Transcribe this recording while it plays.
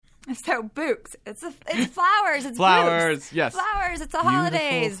So Books, it's flowers. It's flowers. Books. Yes, flowers. It's the beautiful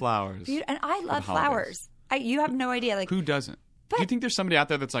holidays. Flowers. And I love flowers. You have no idea. Like, who doesn't? Do you think there's somebody out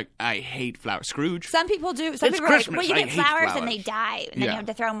there that's like, I hate flowers? Scrooge? Some people do. Some people Christmas. are like, well, you get flowers and they die, and then you have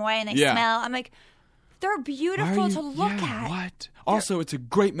to throw them away and they smell. I'm like, they're beautiful to look at. What? Also, it's a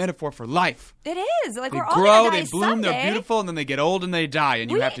great metaphor for life. It is. Like, they we're all grow, gonna die they bloom, someday. they're beautiful, and then they get old and they die, and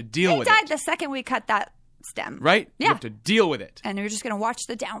you have to deal with it. They died the second we cut that stem. Right? Yeah. You have to deal with it. And you're just going to watch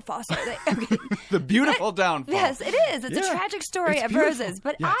the downfall. So the beautiful downfall. Yes, it is. It's a tragic story of roses.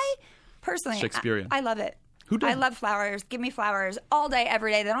 But I personally, Shakespearean. I love it. Who doesn't? I love flowers. Give me flowers all day,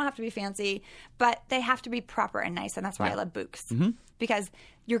 every day. They don't have to be fancy, but they have to be proper and nice. And that's why I love Books. Mm-hmm. Because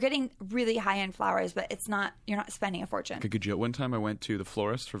you're getting really high-end flowers, but you're not spending a fortune. One time I went to the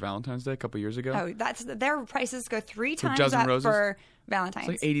florist for Valentine's Day a couple years ago. Oh, their prices go 3 times dozen up roses? for Valentine's.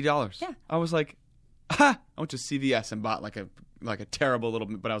 It's like $80. Yeah. I was like, I went to CVS and bought like a terrible little,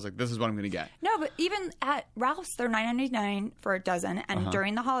 but I was like, this is what I'm going to get. No, but even at Ralph's, they're $9.99 for a dozen, and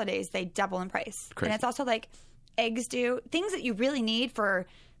during the holidays, they double in price. Crazy. And it's also like eggs do, things that you really need for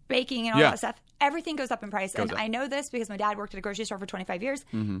baking and all that stuff. Everything goes up in price. And I know this because my dad worked at a grocery store for 25 years,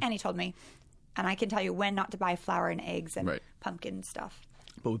 and he told me, and I can tell you when not to buy flour and eggs and pumpkin stuff.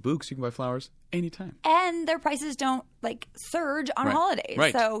 But with Books, you can buy flowers anytime. And their prices don't surge on holidays.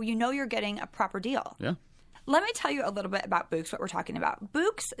 Right. So you know you're getting a proper deal. Yeah. Let me tell you a little bit about Books, what we're talking about.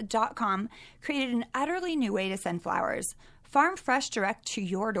 Books.com created an utterly new way to send flowers. Farm fresh direct to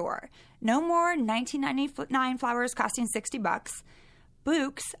your door. No more $19.99 flowers costing $60.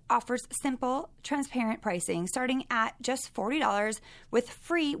 Books offers simple, transparent pricing starting at just $40 with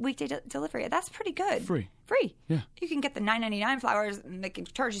free weekday delivery. That's pretty good. Free. Yeah. You can get the $9.99 flowers and they can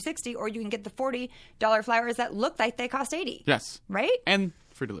charge you $60, or you can get the $40 flowers that look like they cost $80. Yes. Right? And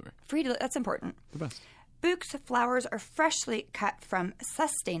free delivery. That's important. The best. Books flowers are freshly cut from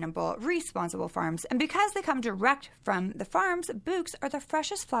sustainable, responsible farms. And because they come direct from the farms, Books are the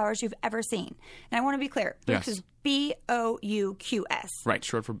freshest flowers you've ever seen. And I want to be clear. Books is Bouqs. Right,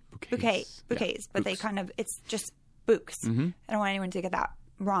 short for bouquets. Bouquets. But they it's just Books. Mm-hmm. I don't want anyone to get that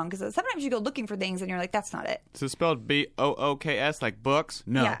wrong, because sometimes you go looking for things and you're like, that's not it. Is it spelled Books, like books?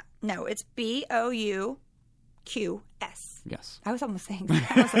 No. Yeah. No, it's Bouqs. Yes. I was almost saying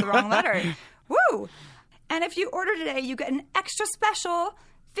that. I said the wrong letter. Woo! And if you order today, you get an extra special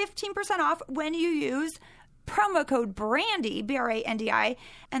 15% off when you use promo code BRANDY, BRANDI,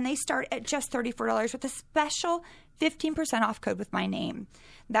 and they start at just $34 with a special 15% off code with my name.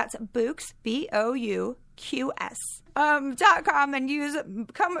 That's Books, Bouqs, .com, and use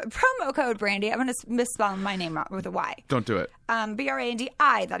promo code BRANDY. I'm going to misspell my name out with a Y. Don't do it. BRANDI,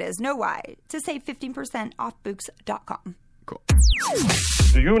 that is, no Y, to save 15% off Books.com. Cool.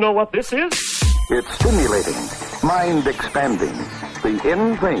 Do you know what this is? It's stimulating, mind-expanding, the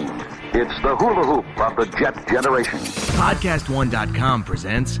in thing. It's the hula hoop of the jet generation. Podcast1.com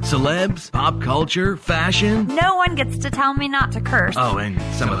presents celebs, pop culture, fashion. No one gets to tell me not to curse. Oh, and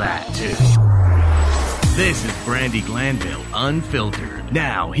some of that, too. This is Brandi Glanville, Unfiltered.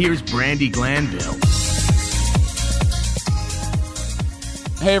 Now, here's Brandi Glanville.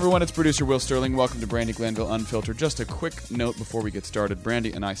 Hey everyone, it's producer Will Sterling. Welcome to Brandi Glanville Unfiltered. Just a quick note before we get started.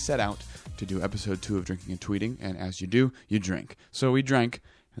 Brandi and I set out to do episode 2 of Drinking and Tweeting, and as you do, you drink. So we drank,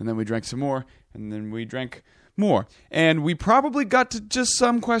 and then we drank some more, and then we drank more. And we probably got to just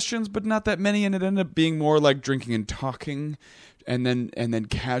some questions, but not that many, and it ended up being more like drinking and talking, and then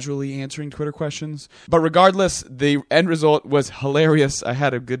casually answering Twitter questions. But regardless, the end result was hilarious. I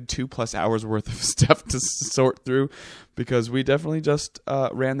had a good 2+ hours worth of stuff to sort through, because we definitely just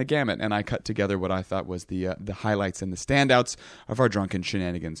ran the gamut, and I cut together what I thought was the highlights and the standouts of our drunken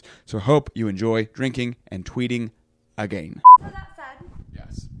shenanigans. So I hope you enjoy drinking and tweeting again. So that said,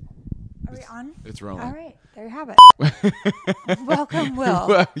 Yes. are we on? It's rolling. All right, there you have it. Welcome, Will.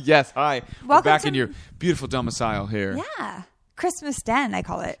 Well, yes, hi. We're Welcome back to- in your beautiful domicile here. Yeah. Christmas den, I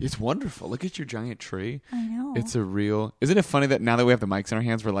call it. It's wonderful. Look at your giant tree. I know. It's a real... Isn't it funny that now that we have the mics in our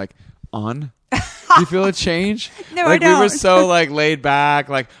hands, we're like, on? Do you feel a change? No, like, I don't. We were so laid back.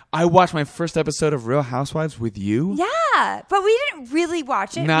 Like, I watched my first episode of Real Housewives with you. Yeah, but we didn't really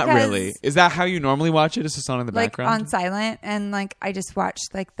watch it. Not because, really. Is that how you normally watch it? Is this on in the background? on silent, and I just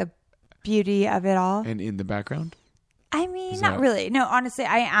watched the beauty of it all. And in the background? I mean, not really. No, honestly,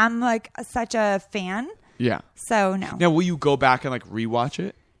 I am such a fan. Yeah. So no. Now, will you go back and rewatch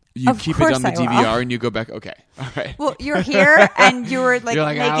it? You Of keep it course on the I will. DVR and you go back. Okay. All right. Well, you're here and you were You're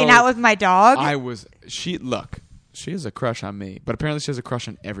making out with my dog. She has a crush on me, but apparently she has a crush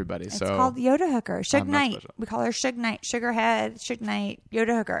on everybody. It's so called Yoda Hooker. Suge I'm not Knight. special. We call her Suge Knight, Sugarhead, Suge Knight,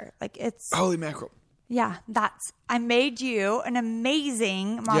 Yoda Hooker. It's holy mackerel. Yeah, I made you an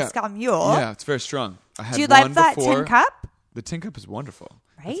amazing Moscow Mule. Yeah, it's very strong. I had Do you one like that before. tin cup? The tin cup is wonderful.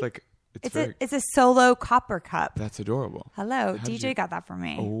 Right? It's like It's a solo copper cup. That's adorable. Hello, How DJ got that for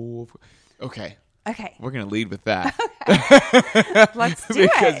me. Oh, okay. Okay. We're gonna lead with that. Let's do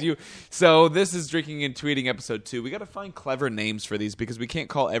it. So this is Drinking and Tweeting episode 2. We got to find clever names for these because we can't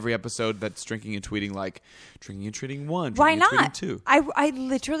call every episode that's Drinking and Tweeting like Drinking and Tweeting 1. Why Drinking and not? Tweeting 2. I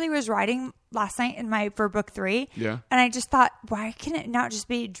literally was writing last night for book 3. Yeah. And I just thought, why can it not just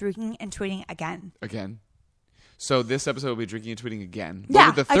be Drinking and Tweeting again? Again. So this episode will be Drinking and Tweeting again. Yeah,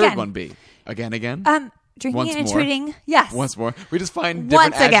 what would the third again. one be? Again? Drinking Once and more. tweeting. Yes. Once more. We just find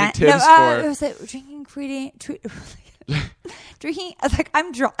different Once again. adjectives It for... was like drinking, drinking. I was like,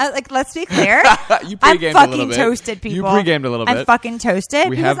 I'm drunk. Like, let's be clear. You I'm pre-gamed a fucking little bit. toasted, people. You pre-gamed a little bit. I'm fucking toasted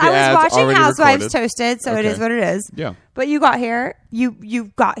We because have the I ads was watching already Housewives recorded. Toasted, so it Okay. is what it is. Yeah. But you got here.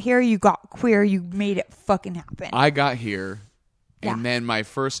 You got here. You got queer. You made it fucking happen. I got here, and Yeah. then my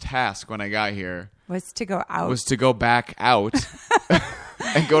first task when I got here was to go out was to go back out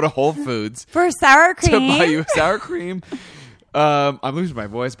and go to Whole Foods for sour to cream. buy you sour cream. I'm losing my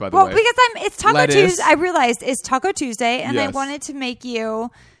voice, by the Well, way. because it's Taco Lettuce. Tuesday. I realized it's Taco Tuesday, and I Yes. wanted to make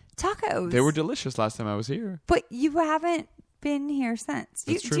you tacos. They were delicious last time I was here. But you haven't been here since.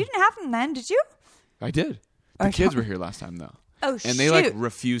 That's true. You didn't have them then, did you? I did. The kids were here last time, though. Oh, and they like shoot.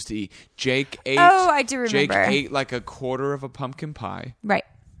 refused to eat. Jake ate. Oh, I do Jake remember. ate like a quarter of a pumpkin pie. Right.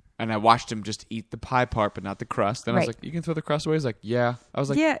 And I watched him just eat the pie part, but not the crust. Then I was Right. like, "You can throw the crust away." He's like, "Yeah." I was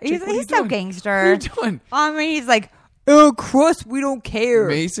like, Yeah, Jake, what are you he's so doing? gangster. What are you doing? I mean, he's like, oh, crust, we don't care.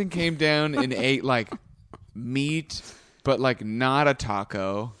 Mason came down and ate like meat, but like not a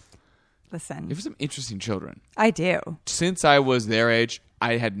taco. Listen, They were some interesting children. I do. Since I was their age,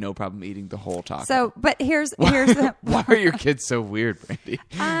 I had no problem eating the whole taco. So, but here's the. Why are your kids so weird, Brandi?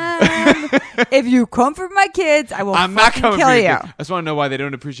 If you come for my kids, I will I'm not fucking coming kill for you. your kids. I just want to know why they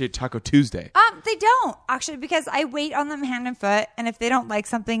don't appreciate Taco Tuesday. They don't actually, because I wait on them hand and foot, and if they don't like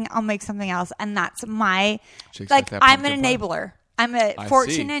something, I'll make something else, and that's my Jake's like. like that I'm an pumpkin pie. enabler. I'm a I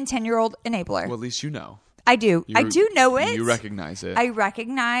 14 see. and 10-year-old enabler. Well, at least you know. I do. I do know it. You recognize it. I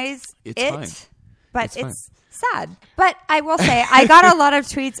recognize It's it, fine. but It's fine. it's sad. But I will say, I got a lot of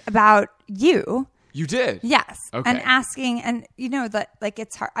tweets about you. You did? Yes. Okay. And asking, and you know that like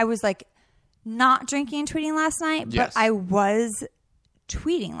it's hard. I was like not drinking and tweeting last night, Yes. but I was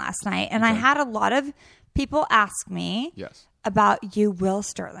tweeting last night, and I Okay. had a lot of people ask me Yes. about you, Will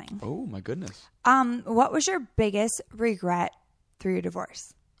Sterling. Oh, my goodness. What was your biggest regret through your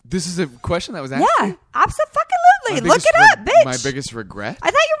divorce? This is a question that was asked? Yeah, My absolutely. Look biggest it up, bitch. My biggest regret?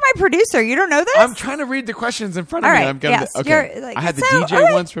 I thought you were my producer. You don't know this? I'm trying to read the questions in front of All me. right, I'm gonna, yes, okay. you're, like, I had the so, DJ all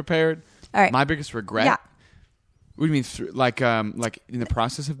right. once prepared. All right. My biggest regret? Yeah. What do you mean? Like in the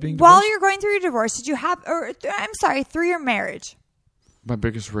process of being While divorced? you're going through your divorce, did you have, I'm sorry, through your marriage? My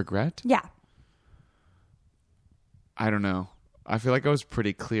biggest regret? Yeah. I don't know. I feel like I was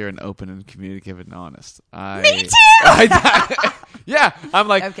pretty clear and open and communicative and honest. Me too! Yeah, I'm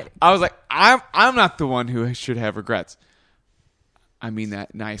like, I'm kidding. I was like, I'm not the one who should have regrets. I mean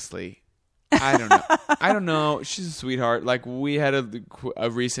that nicely. I don't know. I don't know. She's a sweetheart. Like, we had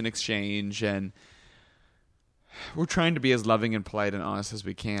a recent exchange, and we're trying to be as loving and polite and honest as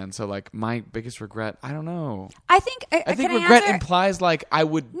we can. So, like, my biggest regret, I don't know. I think I think can regret answer? implies like I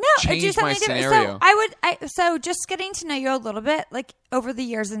would do change my something different. scenario. So just getting to know you a little bit, like over the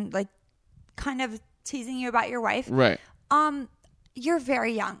years, and like kind of teasing you about your wife. Right. You're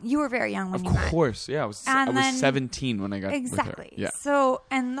very young. You were very young when Of you met. course. Yeah, I was And then- 17 when I got Exactly. with her. Yeah. So,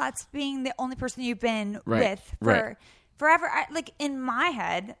 and that's being the only person you've been Right, with for right. forever. Like in my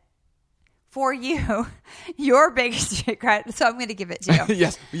head, for you, your biggest regret. So I'm going to give it to you.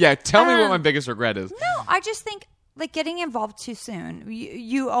 Yes. Yeah. Tell me what my biggest regret is. No, I just think like getting involved too soon.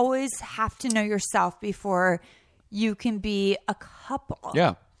 You always have to know yourself before you can be a couple.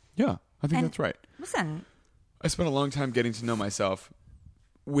 Yeah. Yeah. I think And- that's right. Listen, I spent a long time getting to know myself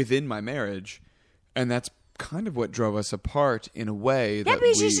within my marriage, and that's kind of what drove us apart in a way yeah, that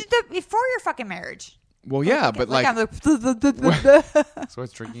because we. you should do before your fucking marriage. Well, yeah, but like, I'm like so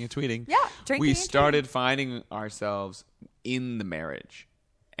it's drinking and tweeting. Yeah, drinking We and started finding ourselves in the marriage,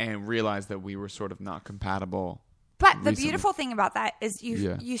 and realized that we were sort of not compatible. But the recently. beautiful thing about that is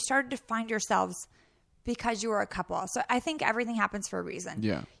Yeah. you started to find yourselves because you were a couple. So I think everything happens for a reason.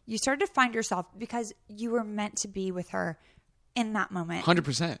 Yeah. You started to find yourself because you were meant to be with her in that moment.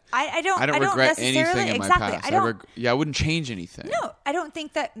 100%. I don't regret necessarily anything in my exactly. past. I don't. I wouldn't change anything. No, I don't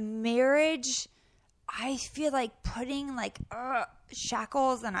think that marriage. I feel like putting like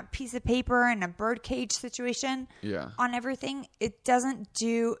shackles and a piece of paper and a birdcage situation on everything, it doesn't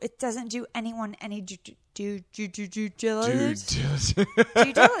do anyone any due diligence. Due diligence.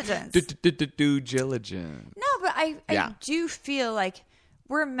 Due diligence. No, but I do feel like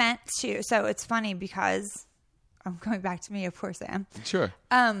we're meant to. So it's funny because I'm going back to me, of course I am. Sure.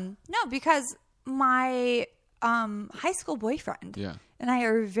 No, because my high school boyfriend and I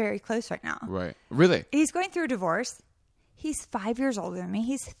are very close right now. Right. Really? He's going through a divorce. He's 5 years older than me.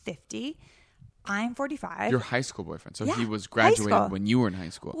 He's 50. I'm 45. Your high school boyfriend. So he was graduated when you were in high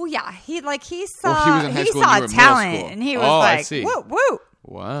school. Well, yeah. He saw he was in high school and you were in talent middle school. and he was I see. woo, woo.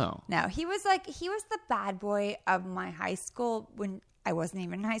 Wow. No, he was the bad boy of my high school when I wasn't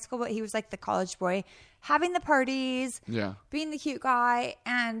even in high school, but he was like the college boy, having the parties, being the cute guy,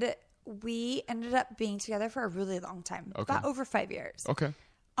 and we ended up being together for a really long time, about over 5 years. Okay.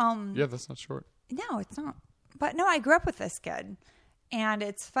 Yeah, that's not short. No, it's not. But no, I grew up with this kid, and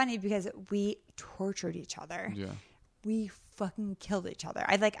it's funny because we tortured each other. Yeah. We fucking killed each other.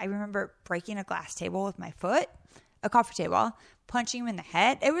 I remember breaking a glass table with my foot, a coffee table, punching him in the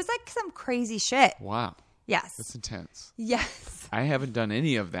head. It was like some crazy shit. Wow. Yes. That's intense. Yes. I haven't done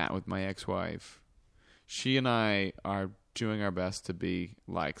any of that with my ex-wife. She and I are doing our best to be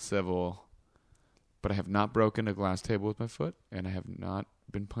like civil, but I have not broken a glass table with my foot, and I have not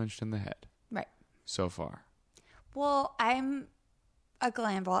been punched in the head. Right. So far. Well, I'm a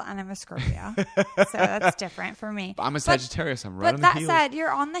Glanville and I'm a Scorpio, so that's different for me. I'm a Sagittarius. I'm right on the heels. heels. But that said,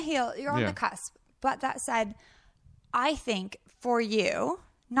 you're on the heel. You're on the cusp. But that said, I think for you,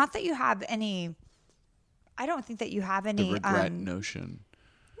 not that you have any. I don't think that you have any the regret notion.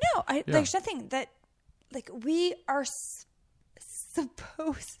 No, there's nothing that we are supposed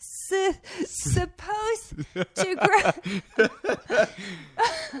to grow.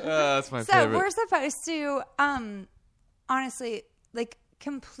 That's my favorite. So we're supposed to, honestly,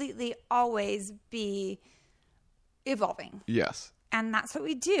 completely always be evolving. Yes. And that's what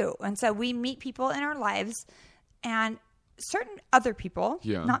we do. And so we meet people in our lives, and certain other people,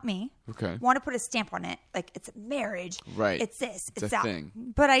 not me, want to put a stamp on it. Like, it's marriage. Right. It's this. It's a that. thing.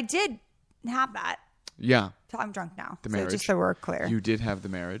 But I did have that. Yeah. So I'm drunk now. The marriage. Just so we're clear. You did have the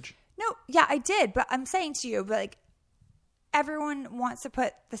marriage. No, yeah, I did. But I'm saying to you, everyone wants to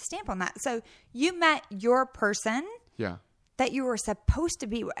put the stamp on that. So you met your person that you were supposed to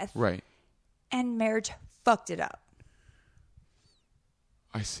be with. Right. And marriage fucked it up.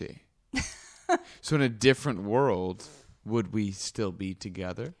 I see. So in a different world, would we still be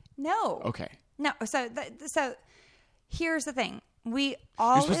together? No. Okay. No. So here's the thing. You're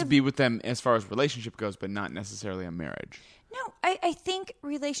supposed to be with them as far as relationship goes, but not necessarily a marriage. No, I think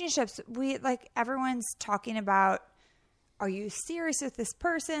relationships, everyone's talking about, are you serious with this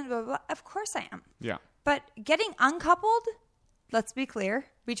person? Blah, blah, blah. Of course I am. Yeah. But getting uncoupled, let's be clear,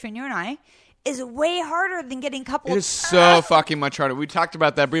 between you and I, is way harder than getting coupled. It is so fucking much harder. We talked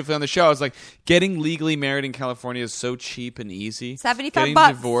about that briefly on the show. I was like, getting legally married in California is so cheap and easy. $75. Getting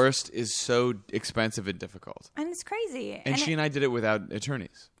divorced is so expensive and difficult. And it's crazy. And she and I did it without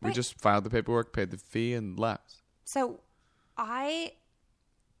attorneys. Right. We just filed the paperwork, paid the fee, and left. So I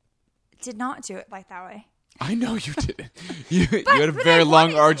did not do it like that way. I know you didn't. You had a very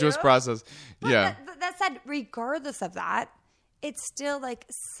long, arduous process. But yeah. That said, regardless of that, it's still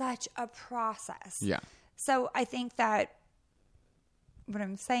such a process. Yeah. So I think that what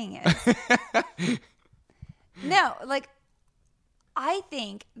I'm saying is, no, I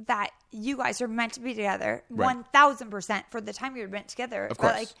think that you guys are meant to be together 1,000% for the time you're meant together. Of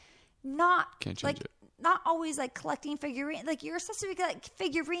course. But not can't change it. Not always collecting figurines. You're supposed to be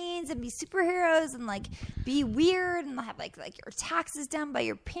figurines and be superheroes and be weird and have your taxes done by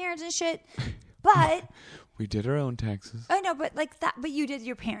your parents and shit. But we did our own taxes. I know, but that. But you did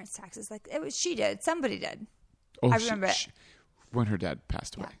your parents' taxes. She did. Somebody did. Oh, I remember it. When her dad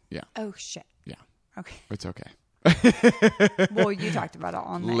passed away. Yeah. Oh shit. Yeah. Okay. It's okay. Well, you talked about it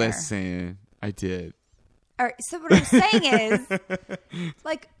on there. Listen, I did. All right. So what I'm saying is,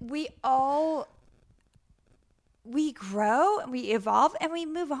 we grow and we evolve and we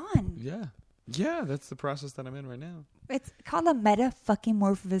move on. Yeah. Yeah, that's the process that I'm in right now. It's called a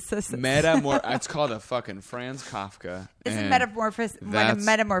metamorphosis. It's called a fucking Franz Kafka. It's a metamorphosis.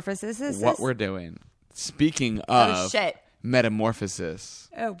 What we're doing. Speaking of metamorphosis.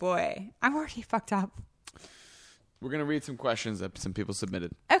 Oh boy, I'm already fucked up. We're gonna read some questions that some people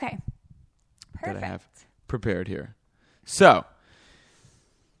submitted. Okay, perfect. That I have prepared here. So,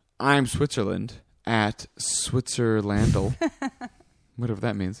 I'm Switzerland at Switzerlandle, whatever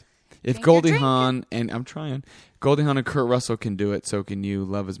that means. If Goldie Hawn and I'm trying, Goldie Hawn and Kurt Russell can do it, so can you.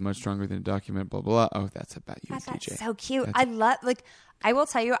 Love is much stronger than a document. Blah blah. Oh, that's about you, TJ. That's so cute. I love. Like, I will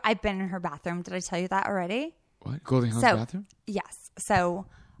tell you, I've been in her bathroom. Did I tell you that already? What? Goldie Hawn's bathroom? Yes. So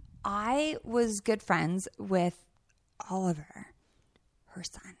I was good friends with Oliver, her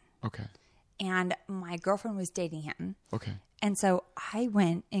son. Okay. And my girlfriend was dating him. Okay. And so I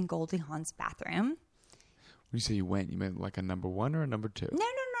went in Goldie Hawn's bathroom. When you say you went, you meant like a number 1 or a number 2? No.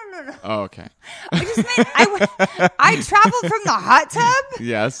 Oh, okay. I just meant I traveled from the hot tub.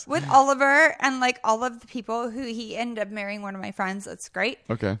 Yes. With Oliver and like all of the people who he ended up marrying one of my friends. That's great.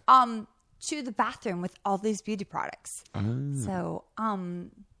 Okay. To the bathroom with all these beauty products. So,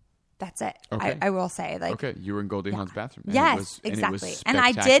 that's it. Okay. I will say, like, okay, you were in Goldie Hawn's bathroom. And yes, exactly. And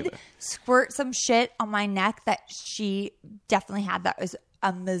I did squirt some shit on my neck that she definitely had. That was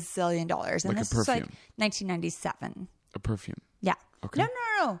 $1 million. And like this a was like perfume. 1997. A perfume. Yeah. Okay.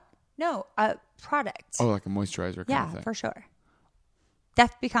 No. A product. Oh, like a moisturizer kind of thing. For sure.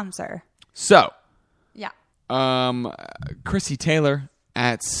 Death becomes her. So. Yeah. Chrissy Taylor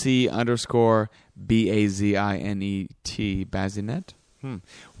at C_BAZINET Bazinet.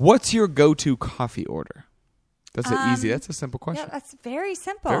 What's your go-to coffee order? That's that's a simple question. Yeah, that's very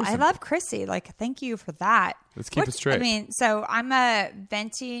simple. Very simple. I love Chrissy. Like, thank you for that. Let's keep it straight. I mean, so I'm a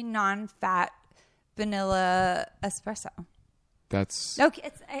venti non-fat vanilla espresso. That's okay.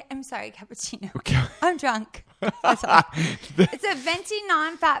 I'm sorry, cappuccino. Okay. I'm drunk. That's all. It's a venti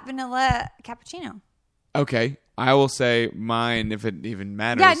non-fat vanilla cappuccino. okay. I will say mine if it even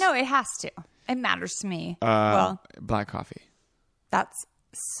matters. Yeah, no, it has to. It matters to me. Black coffee. That's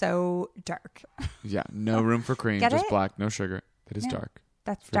so dark. Yeah, no room for cream, Get just it? black, no sugar. That is No, dark.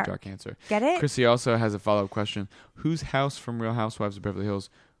 That's Very dark. dark answer. Get it? Chrissy also has a follow-up question. Whose house from Real Housewives of Beverly Hills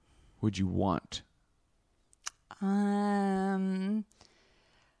would you want? I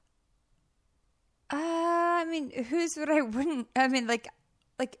mean, whose would I wouldn't? I mean, like,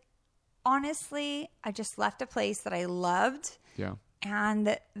 honestly, I just left a place that I loved. Yeah.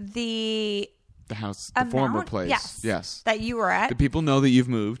 And the house, the former place. Yes. That you were at. The people know that you've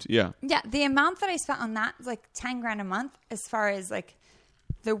moved. Yeah. Yeah. The amount that I spent on that was like $10,000 a month as far as like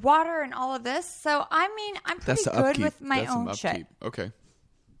the water and all of this. So, I mean, I'm pretty good upkeep. with my That's own some shit. upkeep. Okay.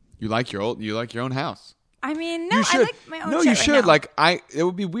 You like your own house. I mean, no, You should. I like my own shit. No, you right should. now. Like, it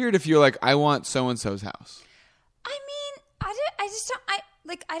would be weird if you're like, I want so-and-so's house. I mean,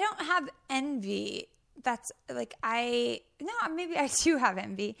 I don't have envy. That's like maybe I do have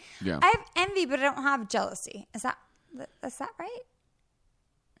envy. Yeah. I have envy, but I don't have jealousy. Is that right?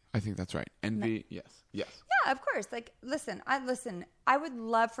 I think that's right. Envy, yes. Yeah, of course. Like, listen. I would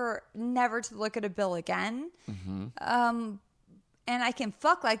love for never to look at a bill again. Mm-hmm. And I can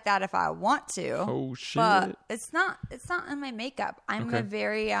fuck like that if I want to. Oh shit! But it's not in my makeup. I'm Okay. a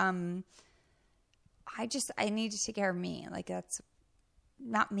very I need to take care of me. Like, that's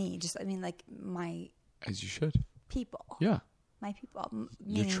not me. Just I mean, like my. As you should. People. Yeah. My people. Your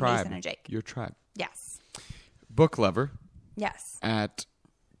Meaning tribe. Mason and Jake. Your tribe. Yes. Book lover Yes. at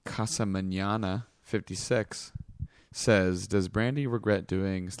Casamanana56 says, "Does Brandi regret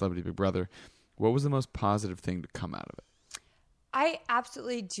doing Celebrity Big Brother? What was the most positive thing to come out of it?" I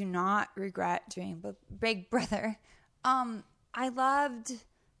absolutely do not regret doing Big Brother. I loved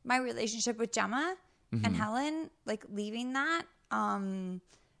my relationship with Gemma and Helen, like leaving that. And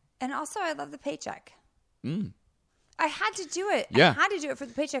also I love the paycheck. I had to do it. Yeah. I had to do it for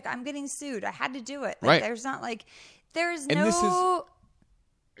the paycheck. I'm getting sued. I had to do it. Like, Right. There's not like, there's And no. this is...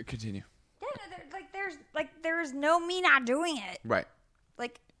 Continue. Yeah, there's no me not doing it. Right.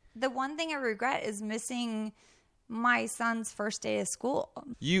 Like, the one thing I regret is missing my son's first day of school.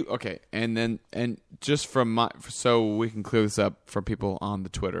 Okay, and just from so we can clear this up for people on the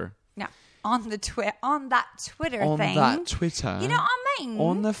Twitter. Yeah, on that Twitter thing. On that Twitter. You know, on mine.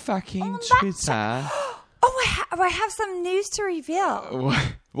 On the fucking On that Twitter. Oh, I have some news to reveal.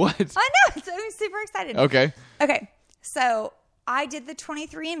 What? I know. So I'm super excited. Okay. Okay. So I did the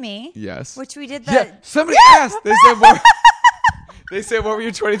 23andMe. Yes. Which we did the. Yeah. Somebody asked. They said, what were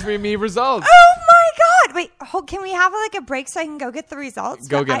your 23andMe results? Oh my God! Wait, can we have like a break so I can go get the results?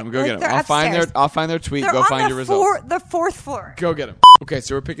 Go get them. Go get them. they're I'll find their tweet. They're Go on find your results. The fourth floor. Go get them. Okay,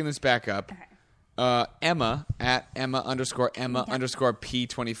 so we're picking this back up. Okay. Emma at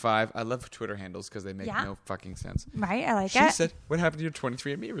Emma_P25. I love Twitter handles because they make no fucking sense. Right, I like She it. said, "What happened to your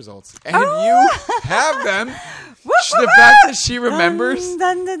 23andMe results?" And Oh! you have them. The fact that she remembers is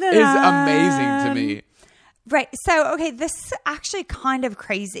amazing to me. Right. So, okay, this is actually kind of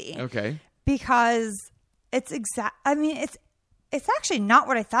crazy. Okay. Because it's it's actually not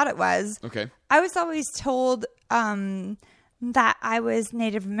what I thought it was. Okay. I was always told that I was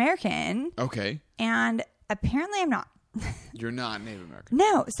Native American. Okay. And apparently I'm not. You're not Native American.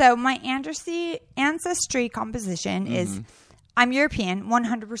 No. So my ancestry composition is I'm European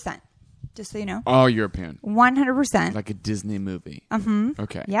 100%. Just so you know. All European. 100%. Like a Disney movie. Mm-hmm.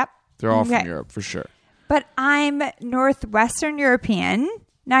 Okay. Yep. They're all from Europe for sure. But I'm Northwestern European,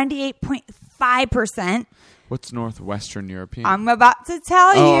 98.5%. What's Northwestern European? I'm about to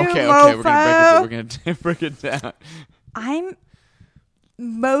tell you, okay. mofo. We're gonna break it down. I'm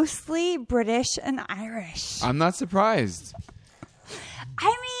mostly British and Irish. I'm not surprised. I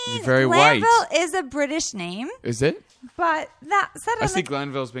mean, You're very Glanville white. is a British name, Is it? but that said, I see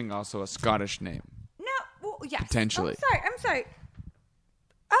Glanville as being also a Scottish name. no, well, yes, Potentially. I'm sorry.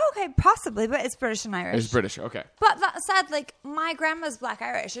 Oh, okay, possibly, but it's British and Irish. It's British. Okay. But that said, like my grandma's Black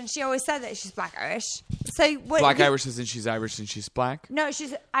Irish, and she always said that she's Black Irish. So what? Black Irish isn't she's Irish and she's black? No,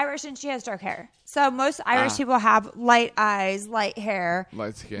 she's Irish and she has dark hair. So most Irish people have light eyes, light hair,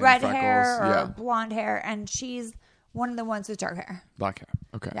 Light skin, red freckles, hair, or yeah. blonde hair, and she's one of the ones with dark hair. Black hair.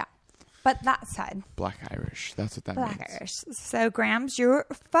 Okay. Yeah. But that said, Black Irish. That's what that Black means. Irish. So Grams, you're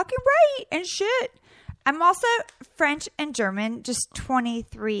fucking right and shit. I'm also French and German, just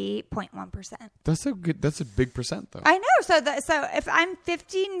 23.1%. That's a good. That's a big percent though. I know. So if I'm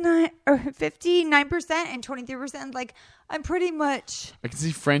 59% and 23%, like I'm pretty much. I can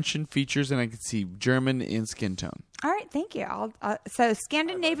see French in features and I can see German in skin tone. All right, thank you. So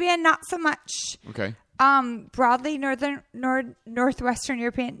Scandinavian, not so much. Okay. Broadly Northwestern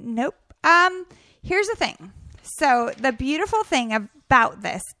European, nope. Here's the thing. So the beautiful thing about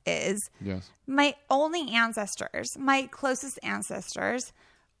this is my only ancestors, my closest ancestors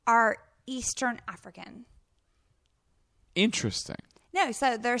are Eastern African. Interesting. No,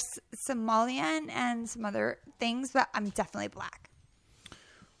 so there's Somalian and some other things, but I'm definitely black.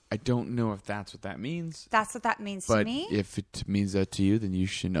 I don't know if that's what that means. That's what that means but to me. if it means that to you, then you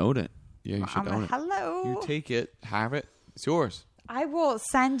should own it. Yeah, you should own it. Hello. You take it, have it. It's yours. I will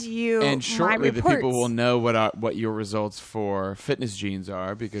send you And shortly, my the people will know what your results for fitness genes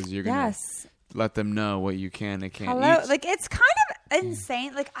are because you're going to let them know what you can and can't eat. Like, it's kind of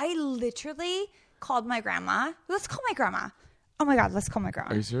insane. Like, I literally called my grandma. Let's call my grandma. Oh, my God. Let's call my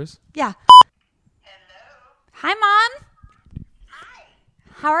grandma. Are you serious? Yeah. Hello. Hi, Mom. Hi.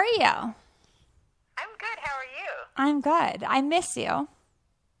 How are you? I'm good. How are you? I'm good. I miss you.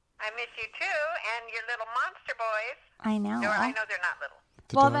 I miss you too, and your little monster boys. I know. No, I know they're not little.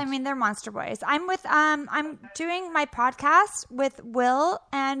 Well, I mean, they're monster boys. I'm with I'm doing my podcast with Will,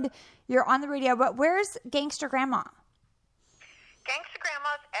 and you're on the radio. But where's Gangster Grandma? Gangster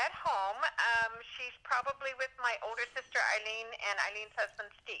Grandma's at home. She's probably with my older sister Eileen and Eileen's husband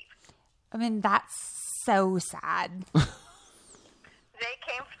Steve. I mean, that's so sad. They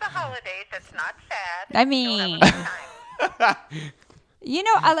came for the holidays. That's not sad. I mean, They'll have a good time. you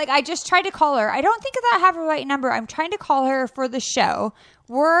know, I just tried to call her. I don't think that I have her right number. I'm trying to call her for the show.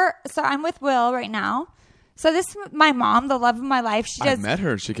 So I'm with Will right now. So this is my mom, the love of my life. She does I met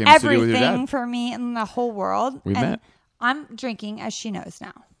her. She came to studio with your everything dad. for me in the whole world. We met. I'm drinking, as she knows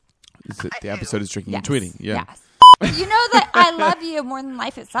now. The episode is drinking and tweeting. Yeah. Yes. You know that I love you more than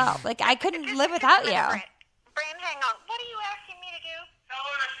life itself. Like, I couldn't live without you. Brand, hang on. What are you asking me to do? Tell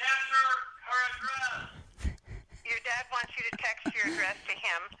her to text her address. Your dad wants you to text your address to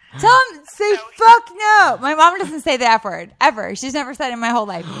him. Tell him, say fuck no. My mom doesn't say the F word, ever. She's never said it in my whole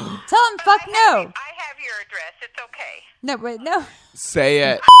life. Tell him fuck no. I have your address. It's okay. No, but no. Say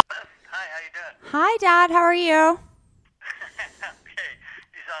it. Hi, how you doing? Hi, Dad. How are you? Okay,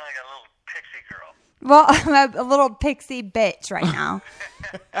 you sound like a little pixie girl. Well, I'm a little pixie bitch right now.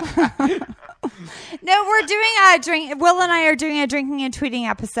 No, we're doing a drink. Will and I are doing a drinking and tweeting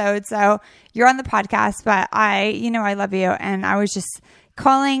episode. So you're on the podcast, but I love you. And I was just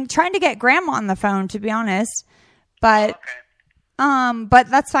trying to get Grandma on the phone, to be honest. But, Okay. but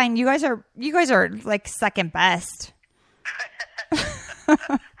that's fine. You guys are like second best. for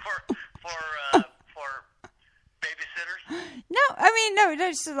babysitters. No, I mean, no,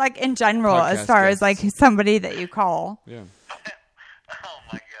 just like in general, Podcast as far as guests. like somebody that you call. Yeah. Oh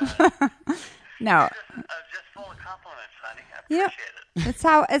my god. No, I was just full of compliments, honey. I Yeah. appreciate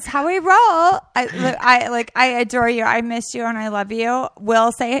it. it's how we roll. I adore you. I miss you and I love you.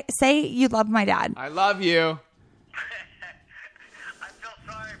 Will, say you love my dad. I love you. I feel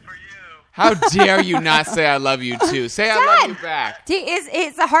sorry for you. How dare you not say I love you too? Say I love you back.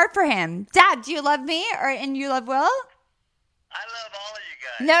 It's hard for him. Dad, do you love me and you love Will? I love all of you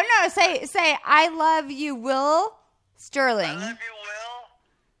guys. No. Say I love you, Will Sterling. I love you, Will.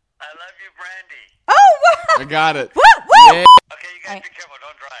 I love you, Brandi. Oh, wow. I got it. Woo! Yeah. Okay, you guys be careful.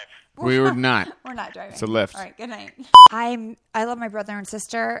 Don't drive. We were not. We're not driving. It's a lift. All right, good night. I love my brother and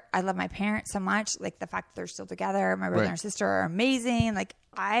sister. I love my parents so much. Like the fact that they're still together. My brother and sister are amazing. Like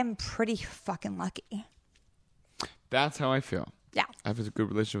I'm pretty fucking lucky. That's how I feel. Yeah. I have a good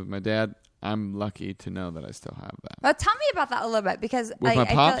relationship with my dad. I'm lucky to know that I still have that. But tell me about that a little bit because with my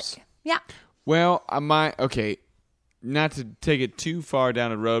pops? I feel like, yeah. Well, okay, not to take it too far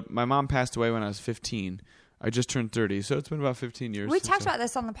down the road. My mom passed away when I was 15. I just turned 30, so it's been about 15 years. We talked about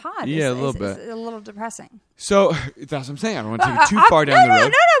this on the pod. Yeah, a little bit. It's a little depressing. So that's what I'm saying. I don't want to take it too far down the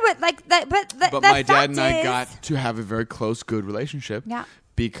road. No, but like that. But my dad and I got to have a very close, good relationship. Yeah.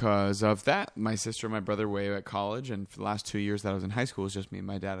 Because of that, my sister and my brother were at college, and for the last 2 years that I was in high school, it was just me and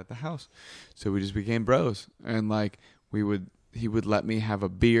my dad at the house. So we just became bros, and like he would let me have a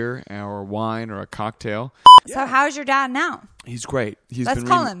beer or wine or a cocktail. So how's your dad now? He's great. Let's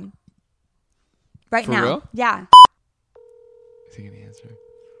call him right for now. Real? Yeah. Is he gonna answer?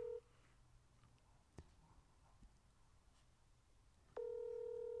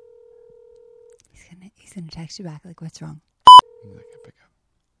 He's gonna text you back. Like, what's wrong? He's not gonna pick up.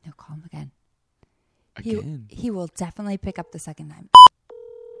 No, call him again. Again? He will definitely pick up the second time.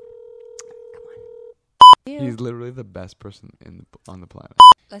 Come on. He's literally the best person on the planet.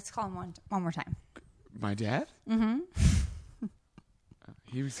 Let's call him one more time. My dad? Mm-hmm.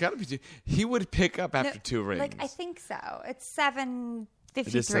 He's got to be. He would pick up after 2 rings. Like I think so. It's 7:53.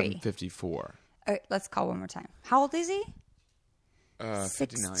 It is 7:54. All right, let's call one more time. How old is he?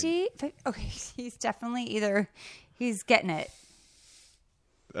 59. 60? Okay, he's definitely he's getting it.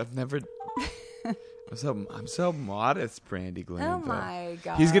 I've never. I'm so modest, Brandi Glanville. Oh my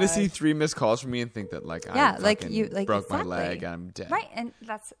god! He's gonna see 3 missed calls from me and think that I broke my leg and I'm dead. Right, and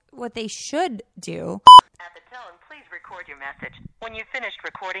that's what they should do. At the tone, please record your message. When you've finished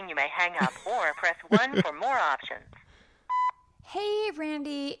recording, you may hang up or press 1 for more options. Hey,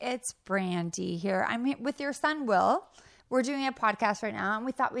 Randy, it's Brandi here. I'm here with your son, Will. We're doing a podcast right now, and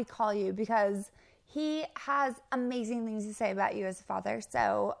we thought we'd call you because he has amazing things to say about you as a father.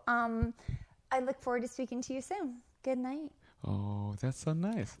 So I look forward to speaking to you soon. Good night. Oh, that's so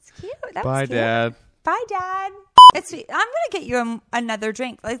nice. It's cute. That Bye, was cute. Dad. Bye, Dad. I'm going to get you another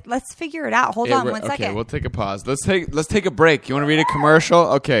drink. Let's figure it out. Hold on one second. Okay, we'll take a pause. Let's take a break. You want to read a commercial?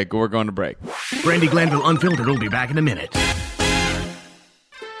 Okay, we're going to break. Brandi Glanville Unfiltered will be back in a minute.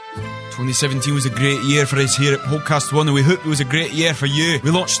 2017 was a great year for us here at Podcast One, and we hope it was a great year for you. We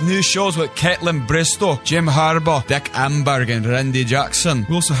launched new shows with Caitlin Bristow, Jim Harbaugh, Dick Amberg and Randy Jackson.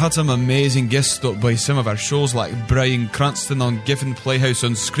 We also had some amazing guests stop by some of our shows like Brian Cranston on Giffen Playhouse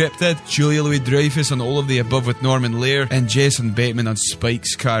Unscripted, Julia Louis-Dreyfus on All of the Above with Norman Lear, and Jason Bateman on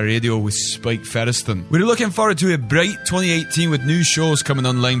Spike's Car Radio with Spike Ferriston. We're looking forward to a bright 2018 with new shows coming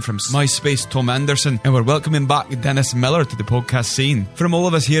online from MySpace Tom Anderson, and we're welcoming back Dennis Miller to the podcast scene. From all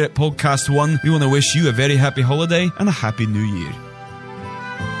of us here at Podcast One, we want to wish you a very happy holiday and a happy new year.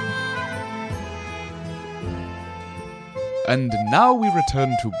 And now we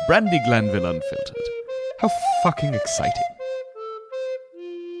return to Brandi Glanville Unfiltered. How fucking exciting.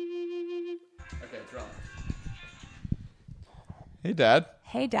 Okay, it's rolling. Hey, Dad.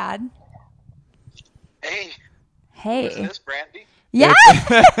 Hey, Dad. Hey. Is this Brandi? Yeah.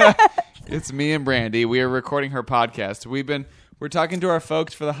 It's me and Brandi. We are recording her podcast. We're talking to our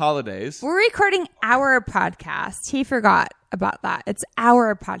folks for the holidays. We're recording our podcast. He forgot about that. It's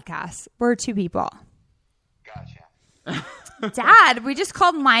our podcast. We're 2 people. Gotcha. Dad, we just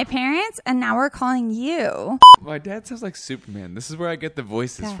called my parents, and now we're calling you. My dad sounds like Superman. This is where I get the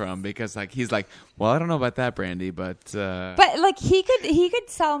voices from because, he's like, well, I don't know about that, Brandi, but he could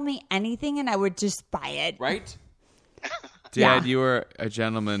sell me anything, and I would just buy it. Right? Dad, you are a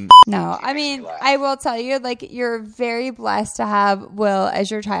gentleman. No, I mean, I will tell you, you're very blessed to have Will as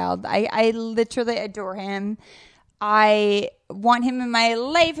your child. I literally adore him. I want him in my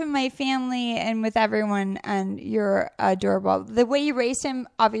life, in my family, and with everyone, and you're adorable. The way you raised him,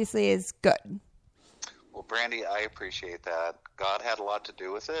 obviously, is good. Well, Brandi, I appreciate that. God had a lot to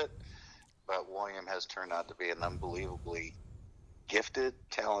do with it, but William has turned out to be an unbelievably gifted,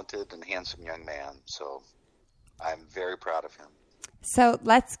 talented, and handsome young man, so I'm very proud of him. So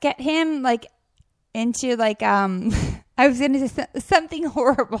let's get him into I was going to say something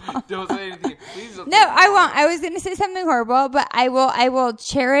horrible. Don't say anything. Please don't. No, I won't. I was going to say something horrible, but I will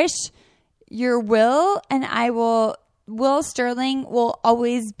cherish your Will, and Will Sterling will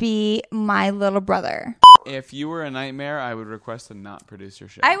always be my little brother. If you were a nightmare, I would request to not produce your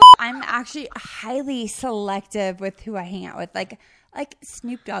show. I'm actually highly selective with who I hang out with. Like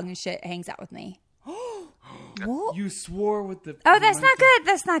Snoop Dogg and shit hangs out with me. You swore with the... Oh, that's not good.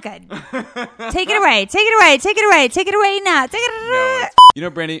 That's not good. Take it away. Take it away. Take it away. Take it away now. Take it away.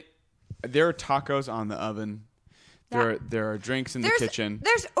 No, Brandi, there are tacos on the oven. There are drinks in the kitchen.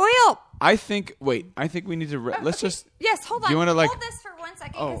 There's oil. I think we need to. Let's just. Yes, hold on. Do you want to hold this for 1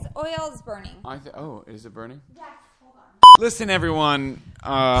 second because oil is burning. Is it burning? Yes, hold on. Listen, everyone.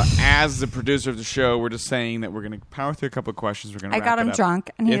 As the producer of the show, we're just saying that we're going to power through a couple of questions. We're going to. I got him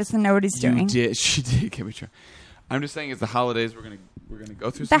drunk, and he doesn't know what he's doing. She did get me drunk. I'm just saying, it's the holidays. We're gonna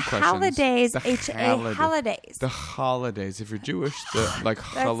go through some questions. Holidays, holidays. The holidays. If you're Jewish, the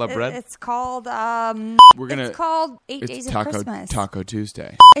challah bread. It's called. It's called 8 Days of Christmas. Taco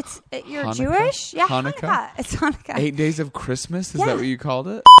Tuesday. You're Hanukkah? Jewish? Yeah, Hanukkah. It's Hanukkah. 8 Days of Christmas. Is that what you called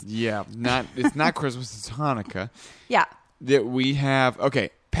it? Yeah. It's not Christmas. It's Hanukkah. Yeah. That we have. Okay,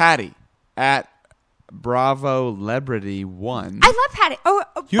 Patty at Bravo Celebrity 1. I love Patty. Oh,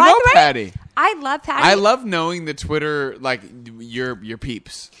 you by know the way, Patty. I love Patty. I love knowing the Twitter, like your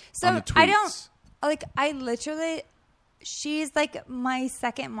peeps. So on the tweets. I don't like. I literally, she's like my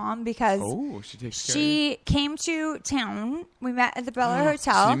second mom because she takes care she came to town. We met at the Bel Air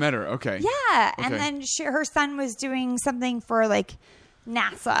Hotel. So you met her, okay? Yeah, okay. and then her son was doing something for like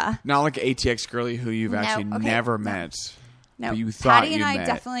NASA. Not like ATX girly who you've actually never met. No, but you thought Patty and I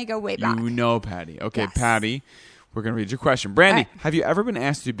definitely go way back. You know Patty. Okay, yes. Patty, we're going to read your question. Brandy, have you ever been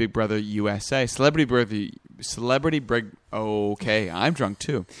asked to do Big Brother USA? Okay, I'm drunk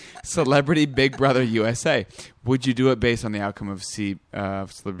too. Celebrity Big Brother USA. Would you do it based on the outcome of Celebrity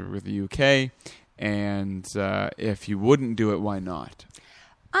Brother UK? And if you wouldn't do it, why not?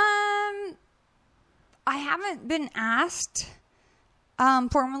 I haven't been asked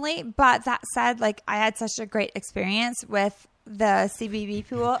formally, but that said, like I had such a great experience with the CBB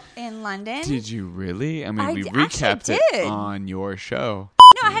pool in London. Did you really? I mean, we recapped it on your show.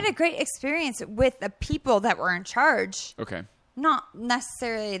 No, I had a great experience with the people that were in charge. Okay. Not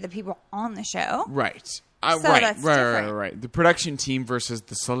necessarily the people on the show. Right. So right. The production team versus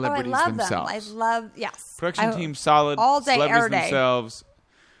the celebrities I love themselves. Them. I love, yes. Production team solid. All day, celebrities every day. Themselves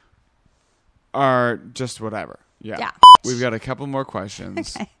are just whatever. Yeah. We've got a couple more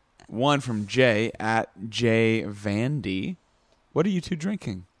questions. Okay. One from Jay at Jay Vandy. What are you two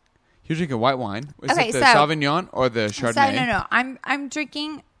drinking? You're drinking white wine. Is it the Sauvignon or the Chardonnay? No. I'm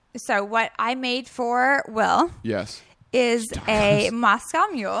drinking. So what I made for Will. Yes. Is a Moscow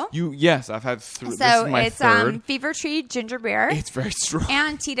Mule. Yes, I've had three. So this is my it's third. Fever Tree ginger beer. It's very strong.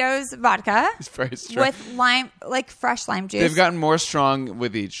 And Tito's vodka. It's very strong. With lime, like fresh lime juice. They've gotten more strong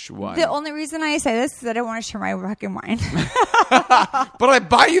with each wine. The only reason I say this is I don't want to share my fucking wine. But I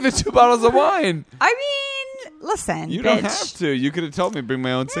buy you the 2 bottles of wine. I mean, listen, you don't have to. You could have told me to bring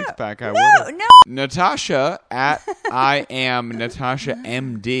my own 6-pack. I would. No. Natasha at I am Natasha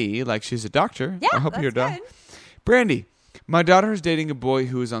MD, like she's a doctor. Yeah, I hope you're a that's doctor. Brandy, my daughter is dating a boy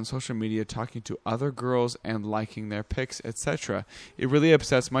who is on social media talking to other girls and liking their pics, etc. It really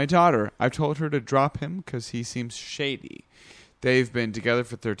upsets my daughter. I've told her to drop him because he seems shady. They've been together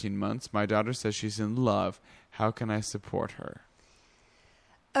for 13 months. My daughter says she's in love. How can I support her?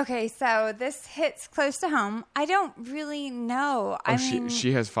 Okay, so this hits close to home. I don't really know. I mean,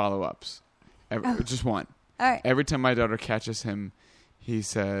 she has follow-ups. Just one. All right. Every time my daughter catches him, he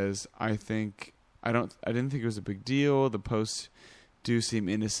says, I didn't think it was a big deal. The posts do seem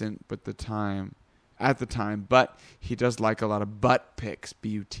innocent, but at the time, but he does like a lot of butt pics,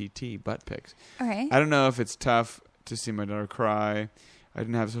 B-U-T-T, butt pics. Okay. I don't know if it's tough to see my daughter cry. I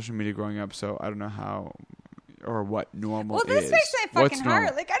didn't have social media growing up, so I don't know how or what normal is. Well, this makes my fucking heart.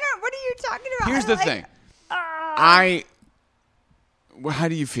 Normal? Like, what are you talking about? Here's the thing. How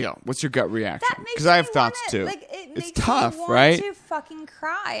do you feel? What's your gut reaction? Because I have thoughts too. Like, it's tough, right? To fucking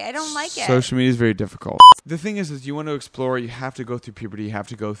cry. I don't like it. Social media is very difficult. The thing is you want to explore, you have to go through puberty, you have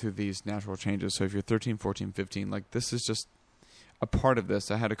to go through these natural changes. So if you're 13, 14, 15, like this is just a part of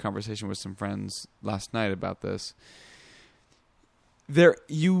this. I had a conversation with some friends last night about this.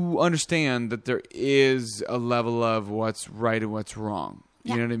 You understand that there is a level of what's right and what's wrong.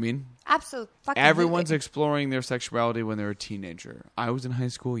 You know what I mean? Absolutely. Everyone's exploring their sexuality when they're a teenager. I was in high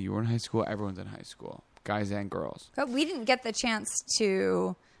school. You were in high school. Everyone's in high school. Guys and girls. But we didn't get the chance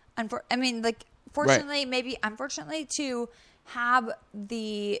to, fortunately, maybe unfortunately, to have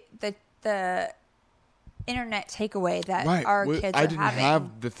the internet takeaway that our kids are having. I didn't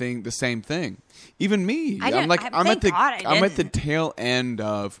have the same thing. Even me. I'm at the tail end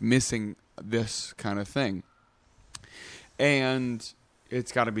of missing this kind of thing. And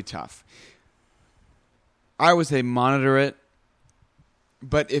it's got to be tough. I would say monitor it.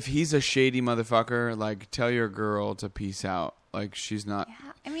 But if he's a shady motherfucker, like, tell your girl to peace out. Like, she's not.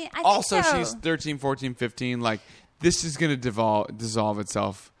 Yeah, I mean, I also, think so. She's 13, 14, 15. Like, this is going to dissolve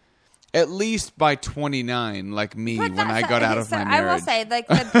itself At least by 29, like me, But when that's I got out of so my marriage. I will say, like,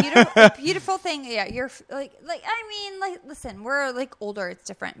 the beautiful thing, yeah, you're like, I mean, like, listen, we're like older, it's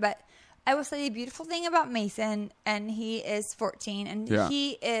different, but I will say the beautiful thing about Mason, and he is 14, and Yeah.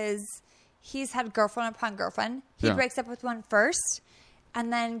 he's had girlfriend upon girlfriend. He Yeah. breaks up with one first,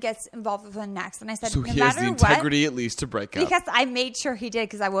 and then gets involved with one next. And I said, So no he has matter the what, integrity at least to break up. because I made sure he did,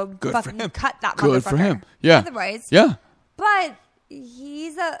 because I will Good for fucking him. cut that Good motherfucker. for him. Yeah. Otherwise, Yeah. but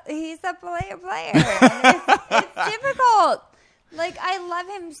he's a player. And it's difficult. Like, I love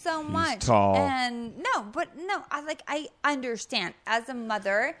him so much. tall. And I understand as a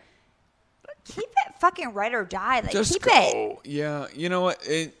mother. Keep it fucking right or die. Like, Just keep go. it. Yeah, you know what?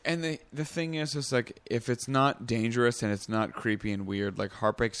 And the thing is like, if it's not dangerous and it's not creepy and weird, like,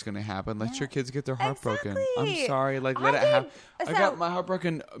 heartbreak's going to happen. Let your kids get their heart broken. Exactly. I'm sorry. Like, let it happen. I So- got my heart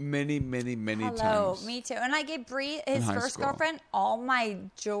broken many times. Me too. And I gave Bree, his high first school. girlfriend, all my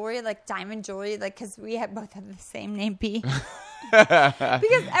jewelry, like diamond jewelry, like, because we both have the same name, B. Because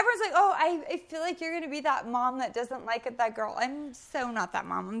everyone's like, oh, I feel like you're going to be that mom that doesn't like it, that girl. I'm so not that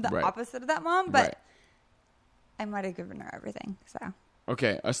mom. I'm the Right. opposite of that mom, but Right. I might have given her everything. So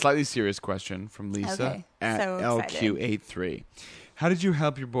Okay, a slightly serious question from Lisa Okay, at so LQ83. How did you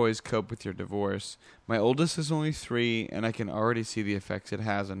help your boys cope with your divorce? My oldest is only 3, and I can already see the effects it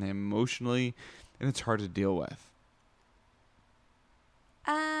has on him emotionally, and it's hard to deal with.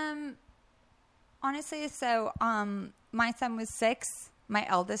 honestly, so my son was 6, my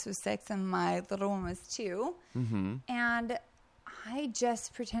eldest was 6, and my little one was 2. Mm-hmm. And I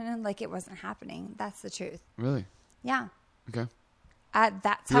just pretended like it wasn't happening. That's the truth. Really? Yeah. Okay.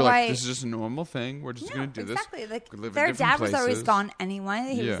 That's You're how like, this is just a normal thing. We're just going to do exactly. this. Like, We live in their different dad was always places. gone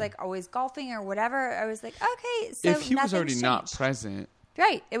anyway. He Yeah. was like always golfing or whatever. I was like, okay, so If he was already nothing's not changed. present,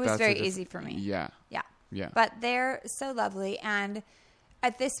 Right. It was that's very a diff- easy for me. Yeah. Yeah. Yeah. But they're so lovely. And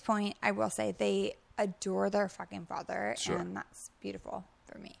at this point, I will say they adore their fucking father. Sure. And that's beautiful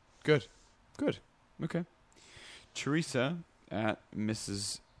for me. Good. Good. Okay. Teresa at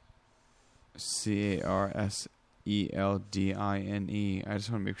Mrs. CARSELDINE. I just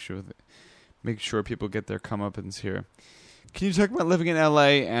want to make sure people get their comeuppance here. Can you talk about living in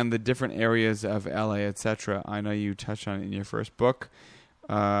LA and the different areas of LA, etc.? I know you touched on it in your first book.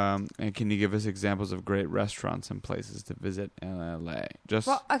 And can you give us examples of great restaurants and places to visit in LA?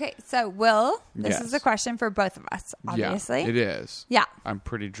 Well, okay. So, Will, this Yes. is a question for both of us, obviously. Yeah, it is. Yeah. I'm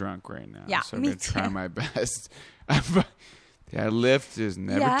pretty drunk right now. Yeah, so I'm me going to try too. my best. That lift is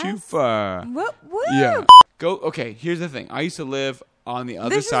never too Yes. far. Woo, woo. Yeah. Go. Okay, here's the thing. I used to live on the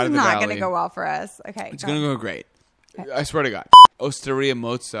other This side is of the not valley. going to go well for us. Okay. It's go going to ahead. go great. I swear to God. Osteria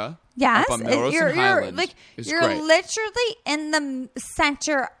Mozza. Yes, Up on Melrose and Highland is you're great. literally in the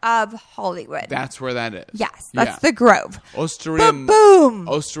center of Hollywood. That's where that is. Yes, that's Yeah. the Grove. Osteria. Boom.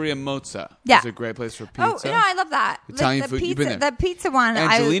 Osteria Mozza. Yeah. Is a great place for pizza. Oh, no, I love that. Italian the food. Pizza, You've been there. The pizza one.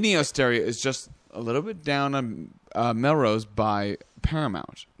 Angelini Osteria is just a little bit down on Melrose by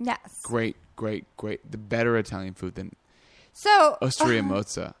Paramount. Yes. Great. The better Italian food than So Osteria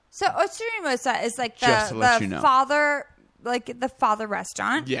Mozza. So Osteria Mozza is like Just to let the you know. father, like the father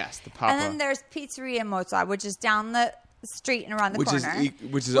restaurant. Yes, the Papa. And then there's Pizzeria Mozza, which is down the street and around the which corner.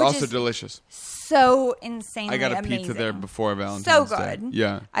 which is also delicious. So insanely I got a amazing. pizza there before Valentine's So Day. good.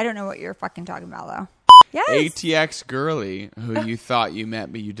 Yeah. I don't know what you're fucking talking about though. Yes. ATX Girly, who you thought you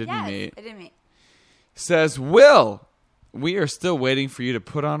met but you didn't Yes, meet, I didn't meet. says, Will, we are still waiting for you to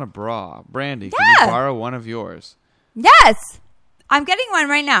put on a bra. Brandy, can Yeah. you borrow one of yours? Yes. I'm getting one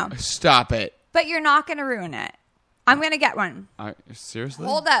right now. Stop it. But you're not going to ruin it. I'm going to get one. Seriously?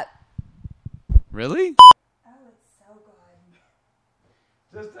 Hold up. Really? Oh, it's so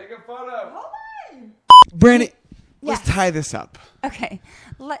good. Just take a photo. Hold on. Brandy, let's Yes. tie this up. Okay.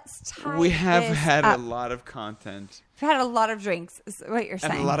 Let's tie We have this had up. a lot of content. We've had a lot of drinks, is what you're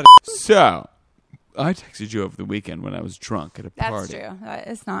saying. And a lot of... So, I texted you over the weekend when I was drunk at a That's party. true. That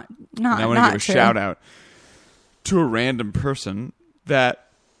is not And I want to not give a true. shout out to a random person that...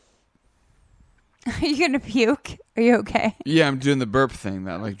 Are you going to puke? Are you okay? Yeah, I'm doing the burp thing,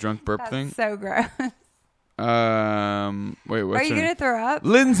 that like drunk burp That's thing. so gross. Wait, what's Are you her going to name? throw up?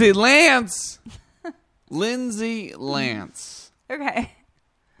 Lindsay Lance. Lindsay Lance. Okay.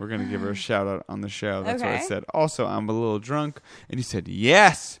 We're going to give her a shout out on the show. That's what I Okay. said. Also, I'm a little drunk. And you said,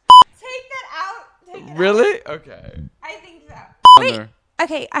 yes. Take that out. Take it Really? Okay. out. I think so. On Wait. there.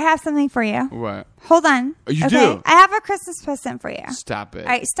 Okay, I have something for you. What? Hold on. Oh, you okay? do? I have a Christmas present for you. Stop it.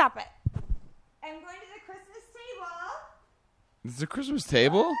 All right, stop it. I'm going to the Christmas table. There's a Christmas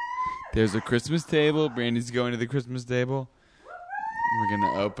table? There's a Christmas table. Brandy's going to the Christmas table. We're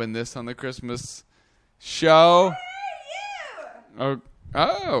going to open this on the Christmas show.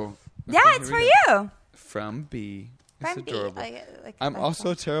 Oh. Yeah, Okay, it's here for we go. you. From B. It's From B, adorable. like I'm that's also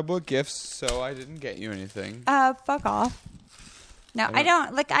all. terrible at gifts, so I didn't get you anything. Fuck off. No, I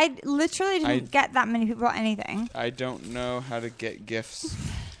don't. Like, I literally didn't get that many people anything. I don't know how to get gifts.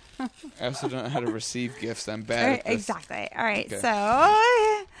 I also don't know how to receive gifts. I'm bad at this. Exactly. All right, Okay. so...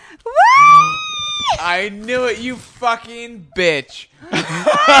 I knew it, you fucking bitch.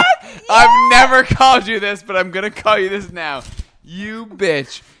 I've never called you this, but I'm going to call you this now. You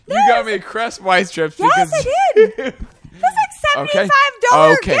bitch. You got me a Crest White Strips Yes, because... I did. That's like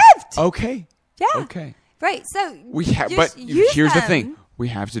 $75 Okay. gift. Okay. Yeah. Okay. Right, so We have, just but use here's the them. thing: we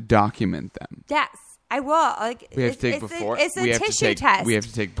have to document them. Yes, I will. Like, We have to take it's before. It's a we have tissue to take, test. We have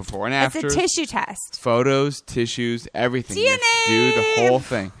to take before and It's after. a tissue test. Photos, tissues, everything. You have to do the DNA. whole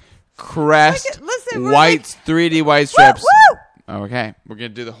thing. Crest, Listen, we're whites, 3D white strips. Woo! Okay, we're gonna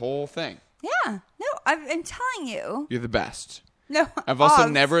do the whole thing. Yeah. No, I'm telling you. You're the best. No. I've also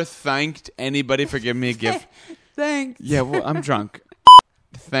Oz. never thanked anybody for giving me a gift. Thanks. Yeah, well, I'm drunk.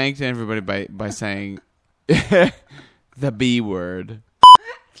 Thanked everybody by saying the B word.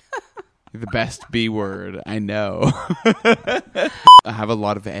 The best B word I know. I have a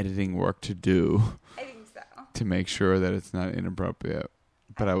lot of editing work to do I think so. to make sure that it's not inappropriate.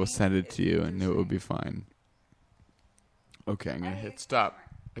 But I will send it to you and it will be fine. Okay, I'm going to hit stop.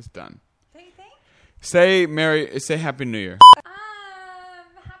 It's done. Don't you think? Say Happy New Year.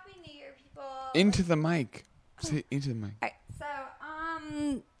 Happy New Year, people. Into the mic. Say into the mic. All right, so,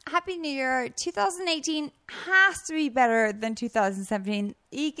 Happy New Year. 2018 has to be better than 2017.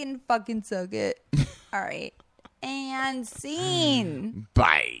 You can fucking suck it. All right. And scene.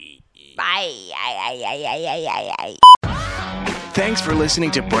 Bye. Bye. Thanks for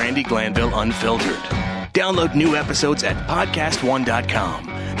listening to Brandi Glanville Unfiltered. Download new episodes at podcastone.com.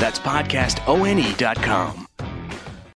 That's podcastone.com.